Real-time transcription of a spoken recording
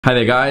Hi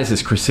there guys,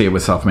 it's Chris here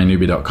with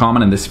selfmadenewbie.com,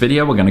 and in this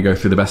video we're going to go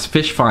through the best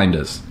fish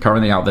finders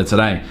currently out there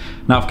today.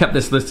 Now I've kept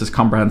this list as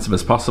comprehensive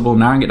as possible,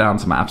 narrowing it down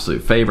to my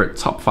absolute favorite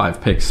top 5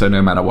 picks, so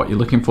no matter what you're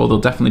looking for,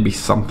 there'll definitely be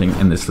something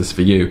in this list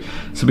for you.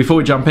 So before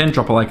we jump in,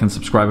 drop a like and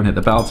subscribe and hit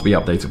the bell to be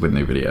updated with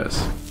new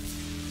videos.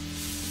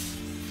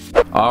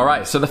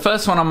 Alright, so the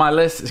first one on my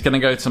list is going to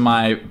go to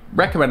my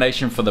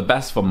recommendation for the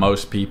best for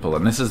most people,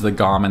 and this is the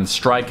Garmin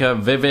Striker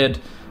Vivid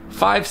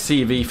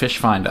 5CV fish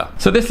finder.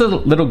 So this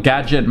little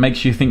gadget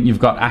makes you think you've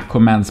got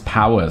Aquaman's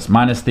powers,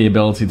 minus the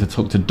ability to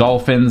talk to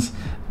dolphins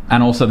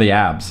and also the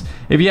abs.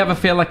 If you ever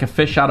feel like a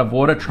fish out of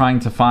water trying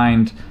to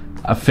find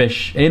a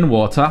fish in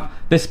water,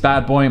 this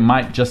bad boy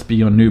might just be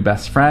your new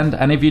best friend.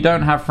 And if you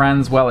don't have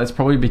friends, well, it's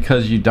probably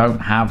because you don't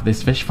have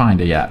this fish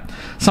finder yet.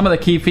 Some of the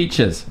key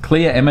features: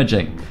 clear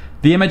imaging.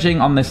 The imaging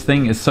on this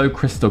thing is so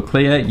crystal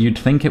clear, you'd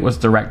think it was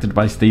directed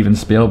by Steven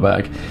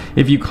Spielberg.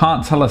 If you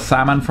can't tell a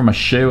salmon from a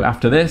shoe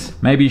after this,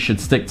 maybe you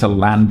should stick to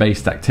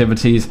land-based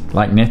activities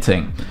like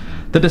knitting.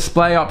 The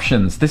display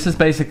options. This is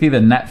basically the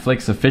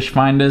Netflix of fish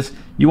finders.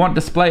 You want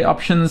display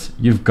options?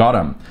 You've got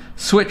them.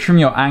 Switch from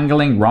your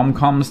angling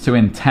rom-coms to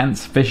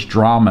intense fish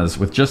dramas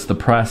with just the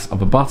press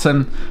of a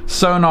button.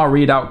 Sonar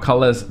readout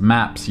colors,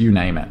 maps, you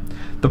name it.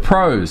 The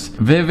pros: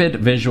 vivid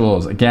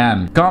visuals.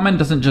 Again, Garmin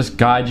doesn't just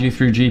guide you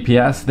through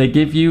GPS, they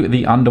give you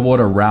the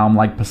underwater realm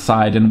like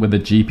Poseidon with a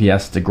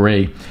GPS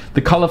degree.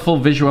 The colorful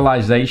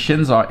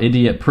visualizations are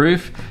idiot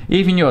proof.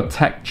 Even your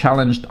tech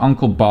challenged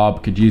Uncle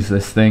Bob could use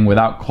this thing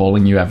without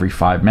calling you every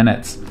 5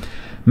 minutes.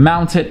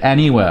 Mount it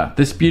anywhere.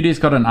 This beauty's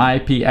got an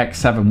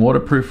IPX7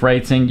 waterproof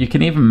rating. You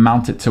can even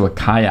mount it to a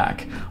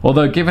kayak.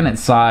 Although given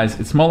its size,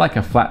 it's more like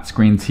a flat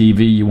screen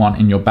TV you want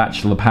in your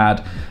bachelor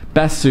pad,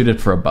 best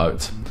suited for a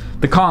boat.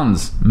 The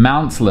cons: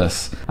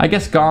 mountless. I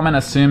guess Garmin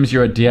assumes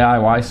you're a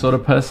DIY sort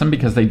of person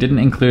because they didn't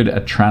include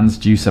a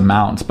transducer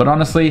mount, but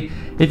honestly,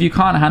 if you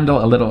can't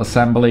handle a little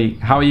assembly,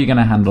 how are you going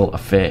to handle a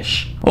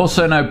fish?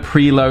 Also no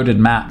preloaded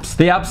maps.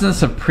 The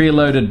absence of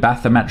preloaded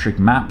bathymetric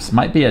maps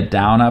might be a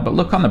downer, but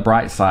look on the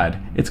bright side.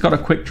 It's got a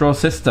quick draw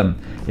system.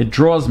 It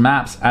draws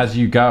maps as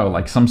you go,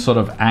 like some sort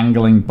of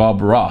angling Bob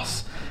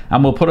Ross.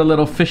 And we'll put a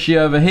little fishy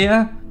over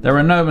here. There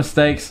are no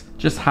mistakes,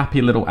 just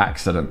happy little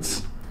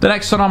accidents. The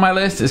next one on my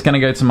list is going to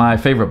go to my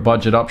favorite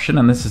budget option,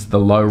 and this is the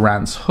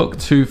Lowrance Hook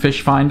 2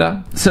 fish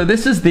finder. So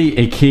this is the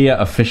IKEA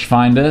of fish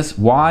finders.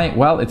 Why?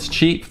 Well, it's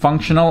cheap,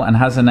 functional, and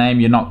has a name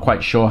you're not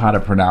quite sure how to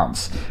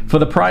pronounce. For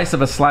the price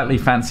of a slightly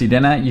fancy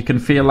dinner, you can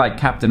feel like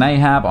Captain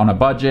Ahab on a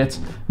budget.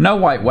 No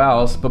white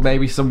whales, but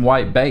maybe some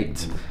white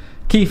bait.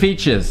 Key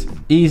features: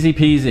 easy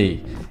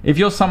peasy. If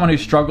you're someone who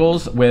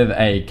struggles with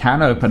a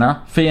can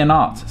opener, fear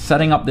not.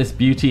 Setting up this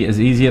beauty is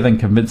easier than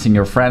convincing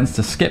your friends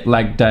to skip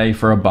leg day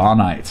for a bar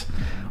night.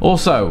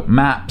 Also,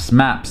 maps.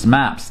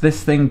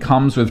 This thing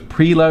comes with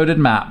preloaded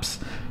maps.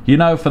 You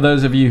know, for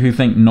those of you who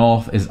think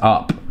north is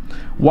up.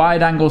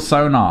 Wide angle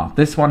sonar.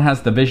 This one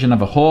has the vision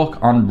of a hawk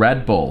on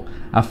Red Bull.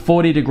 A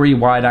 40-degree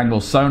wide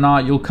angle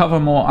sonar, you'll cover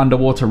more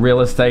underwater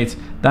real estate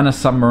than a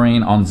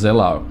submarine on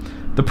Zillow.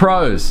 The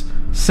pros: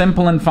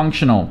 simple and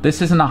functional.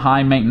 This isn't a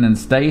high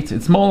maintenance date,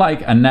 it's more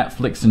like a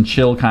Netflix and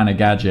chill kind of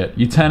gadget.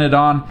 You turn it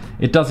on,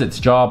 it does its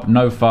job,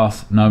 no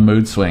fuss, no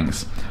mood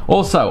swings.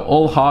 Also,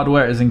 all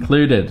hardware is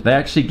included. They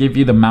actually give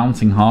you the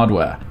mounting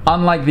hardware,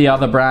 unlike the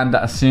other brand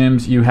that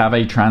assumes you have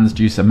a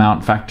transducer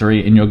mount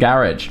factory in your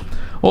garage.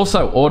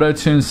 Also,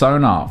 auto-tune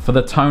sonar. For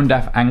the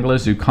tone-deaf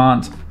anglers who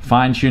can't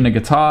fine-tune a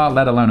guitar,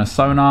 let alone a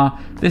sonar,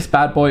 this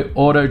bad boy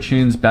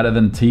auto-tunes better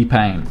than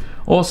T-Pain.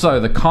 Also,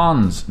 the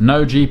cons: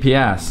 no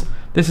GPS.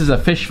 This is a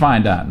fish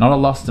finder, not a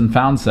lost and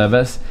found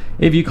service.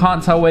 If you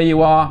can't tell where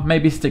you are,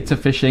 maybe stick to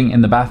fishing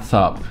in the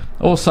bathtub.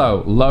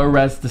 Also, low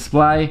res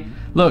display.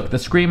 Look, the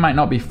screen might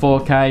not be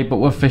 4K, but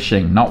we're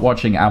fishing, not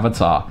watching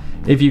Avatar.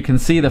 If you can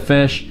see the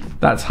fish,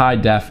 that's high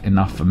def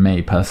enough for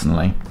me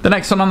personally. The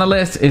next one on the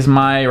list is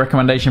my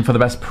recommendation for the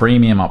best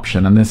premium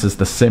option, and this is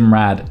the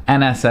Simrad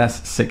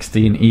NSS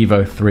 16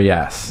 Evo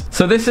 3S.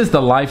 So this is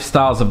the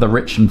lifestyles of the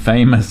rich and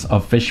famous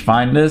of fish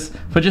finders.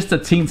 For just a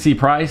teensy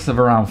price of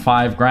around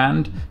 5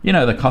 grand, you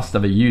know, the cost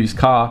of a used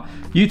car,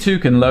 you too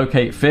can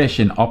locate fish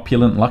in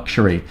opulent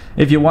luxury.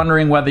 If you're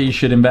wondering whether you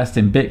should invest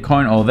in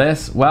Bitcoin or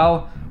this,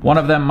 well, one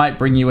of them might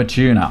bring you a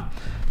tuna.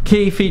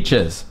 Key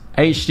features: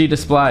 HD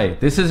display.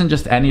 This isn't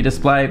just any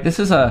display, this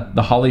is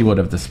the Hollywood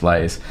of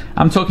displays.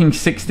 I'm talking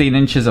 16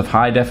 inches of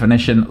high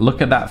definition. Look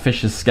at that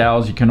fish's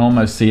scales, you can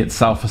almost see its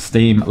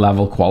self-esteem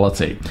level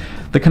quality.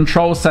 The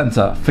control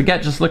center.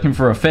 Forget just looking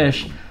for a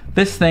fish.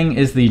 This thing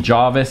is the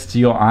Jarvis to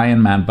your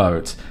Iron Man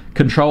boat.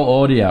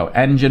 Control audio,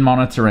 engine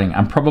monitoring,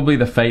 and probably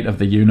the fate of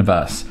the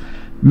universe.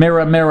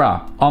 Mirror,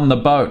 mirror, on the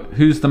boat,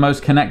 who's the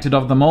most connected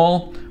of them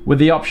all? With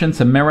the option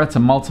to mirror to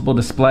multiple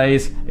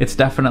displays, it's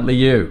definitely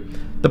you.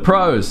 The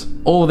pros: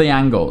 all the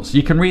angles.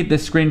 You can read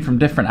this screen from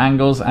different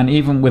angles and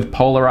even with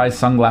polarized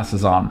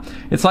sunglasses on.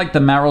 It's like the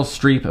Meryl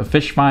Streep of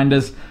fish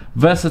finders,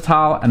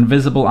 versatile and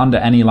visible under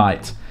any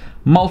light.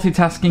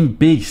 Multitasking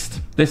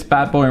beast. This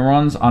bad boy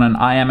runs on an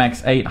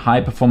IMX8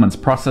 high-performance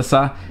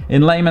processor.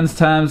 In layman's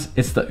terms,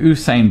 it's the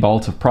Usain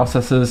Bolt of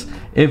processors,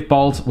 if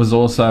Bolt was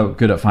also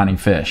good at finding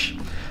fish.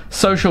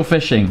 Social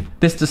fishing.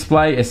 This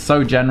display is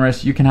so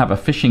generous you can have a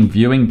fishing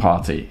viewing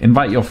party.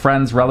 Invite your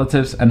friends,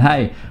 relatives, and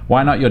hey,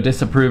 why not your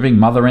disapproving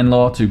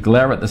mother-in-law to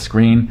glare at the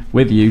screen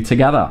with you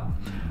together?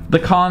 The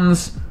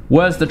cons.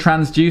 Where's the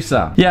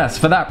transducer? Yes,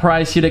 for that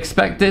price, you'd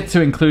expect it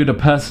to include a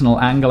personal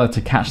angler to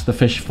catch the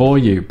fish for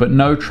you, but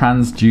no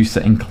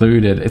transducer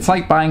included. It's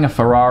like buying a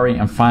Ferrari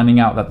and finding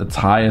out that the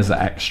tires are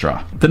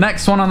extra. The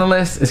next one on the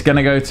list is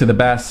gonna go to the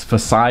best for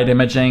side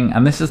imaging,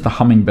 and this is the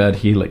Humminbird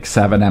Helix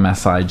 7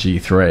 MSI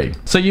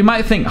G3. So you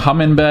might think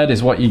Humminbird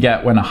is what you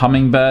get when a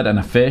hummingbird and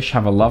a fish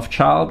have a love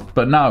child,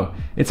 but no,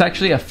 it's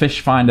actually a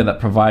fish finder that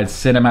provides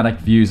cinematic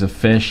views of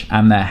fish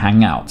and their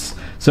hangouts.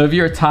 So if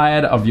you're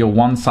tired of your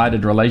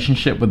one-sided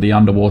relationship with the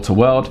underwater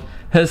world,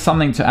 here's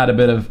something to add a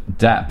bit of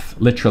depth,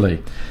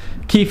 literally.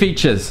 Key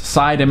features,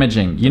 side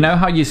imaging. You know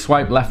how you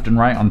swipe left and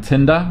right on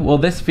Tinder? Well,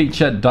 this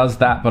feature does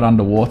that, but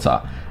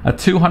underwater. A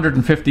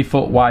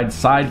 250-foot wide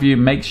side view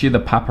makes you the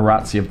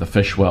paparazzi of the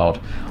fish world.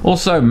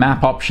 Also,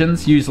 map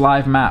options, use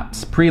live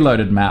maps,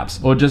 preloaded maps,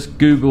 or just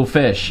Google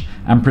fish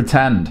and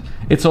pretend.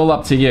 It's all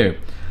up to you.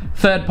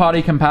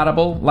 Third-party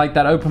compatible, like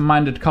that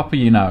open-minded copper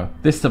you know.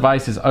 This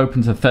device is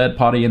open to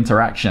third-party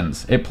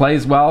interactions. It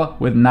plays well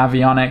with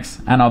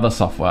Navionics and other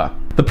software.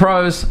 The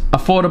pros,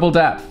 affordable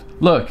depth.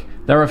 Look,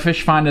 there are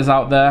fish finders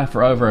out there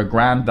for over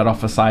 $1,000 that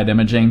offer side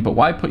imaging, but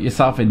why put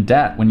yourself in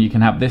debt when you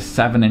can have this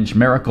 7-inch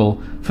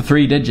miracle for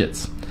 3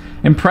 digits?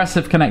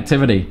 Impressive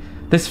connectivity.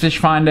 This fish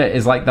finder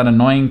is like that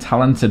annoying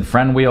talented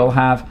friend we all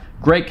have.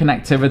 Great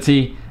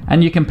connectivity,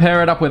 and you can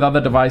pair it up with other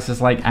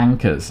devices like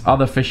anchors,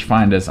 other fish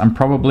finders, and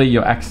probably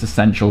your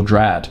existential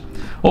dread.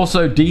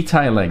 Also,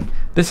 detailing.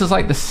 This is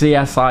like the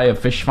CSI of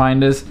fish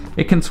finders.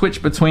 It can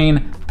switch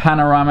between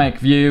panoramic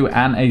view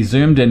and a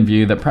zoomed in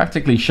view that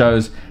practically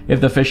shows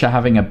if the fish are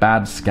having a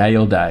bad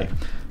scale day.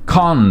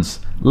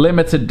 Cons.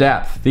 Limited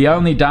depth. The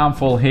only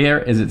downfall here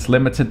is it's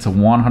limited to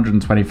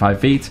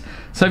 125 feet.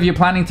 So if you're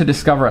planning to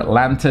discover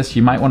Atlantis,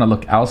 you might want to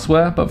look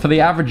elsewhere, but for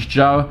the average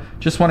Joe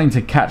just wanting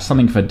to catch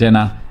something for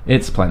dinner,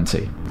 it's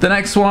plenty. The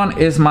next one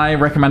is my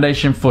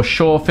recommendation for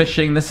shore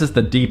fishing. This is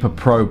the Deeper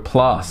Pro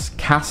Plus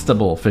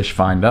castable fish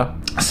finder.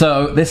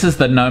 So this is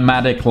the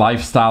nomadic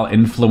lifestyle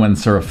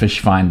influencer of fish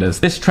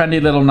finders. This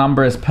trendy little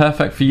number is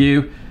perfect for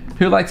you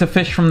who like to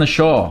fish from the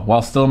shore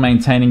while still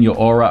maintaining your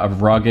aura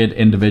of rugged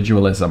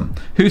individualism.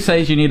 Who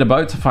says you need a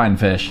boat to find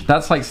fish?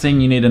 That's like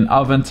saying you need an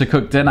oven to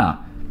cook dinner.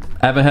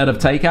 Ever heard of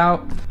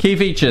takeout? Key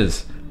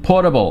features.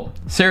 Portable.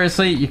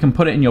 Seriously, you can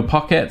put it in your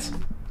pocket.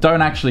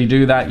 Don't actually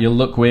do that, you'll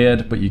look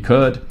weird, but you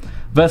could.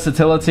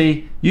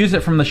 Versatility. Use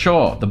it from the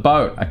shore, the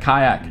boat, a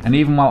kayak, and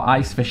even while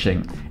ice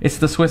fishing. It's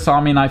the Swiss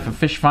Army knife of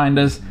fish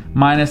finders,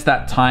 minus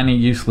that tiny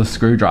useless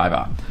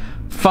screwdriver.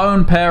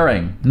 Phone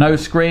pairing. No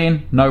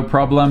screen, no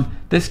problem.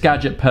 This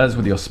gadget pairs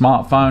with your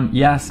smartphone.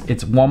 Yes,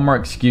 it's one more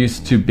excuse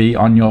to be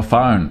on your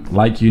phone,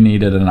 like you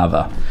needed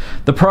another.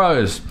 The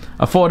pros.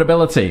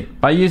 Affordability.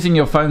 By using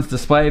your phone's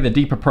display, the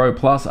Deeper Pro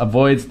Plus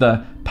avoids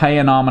the pay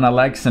an arm and a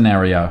leg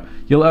scenario.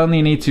 You'll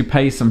only need to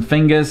pay some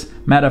fingers,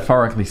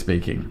 metaphorically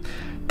speaking.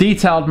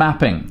 Detailed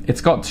mapping.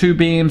 It's got 2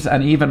 beams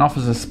and even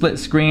offers a split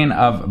screen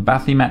of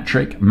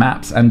bathymetric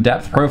maps and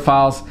depth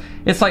profiles.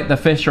 It's like the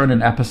fish are in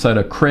an episode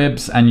of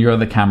Cribs and you're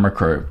the camera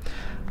crew.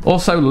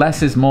 Also,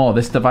 less is more.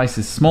 This device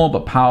is small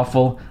but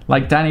powerful,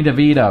 like Danny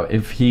DeVito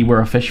if he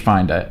were a fish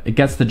finder. It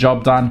gets the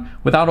job done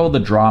without all the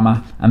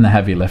drama and the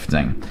heavy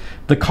lifting.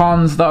 The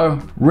cons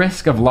though,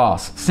 risk of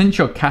loss. Since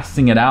you're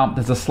casting it out,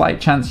 there's a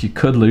slight chance you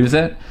could lose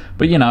it,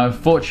 but you know,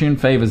 fortune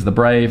favors the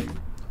brave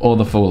or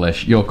the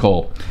foolish, your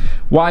call.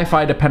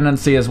 Wi-Fi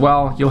dependency as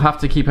well. You'll have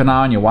to keep an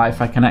eye on your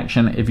Wi-Fi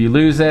connection. If you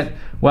lose it,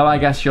 well, I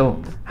guess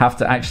you'll have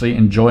to actually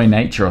enjoy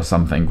nature or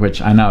something,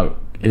 which I know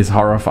is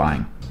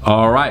horrifying.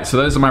 Alright, so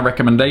those are my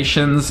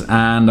recommendations,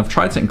 and I've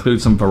tried to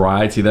include some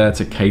variety there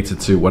to cater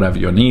to whatever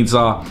your needs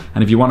are.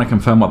 And if you want to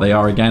confirm what they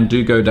are again,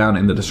 do go down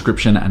in the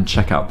description and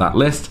check out that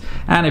list.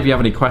 And if you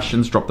have any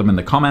questions, drop them in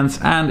the comments.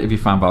 And if you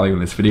found value in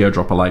this video,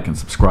 drop a like and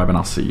subscribe, and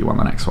I'll see you on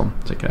the next one.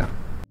 Take care.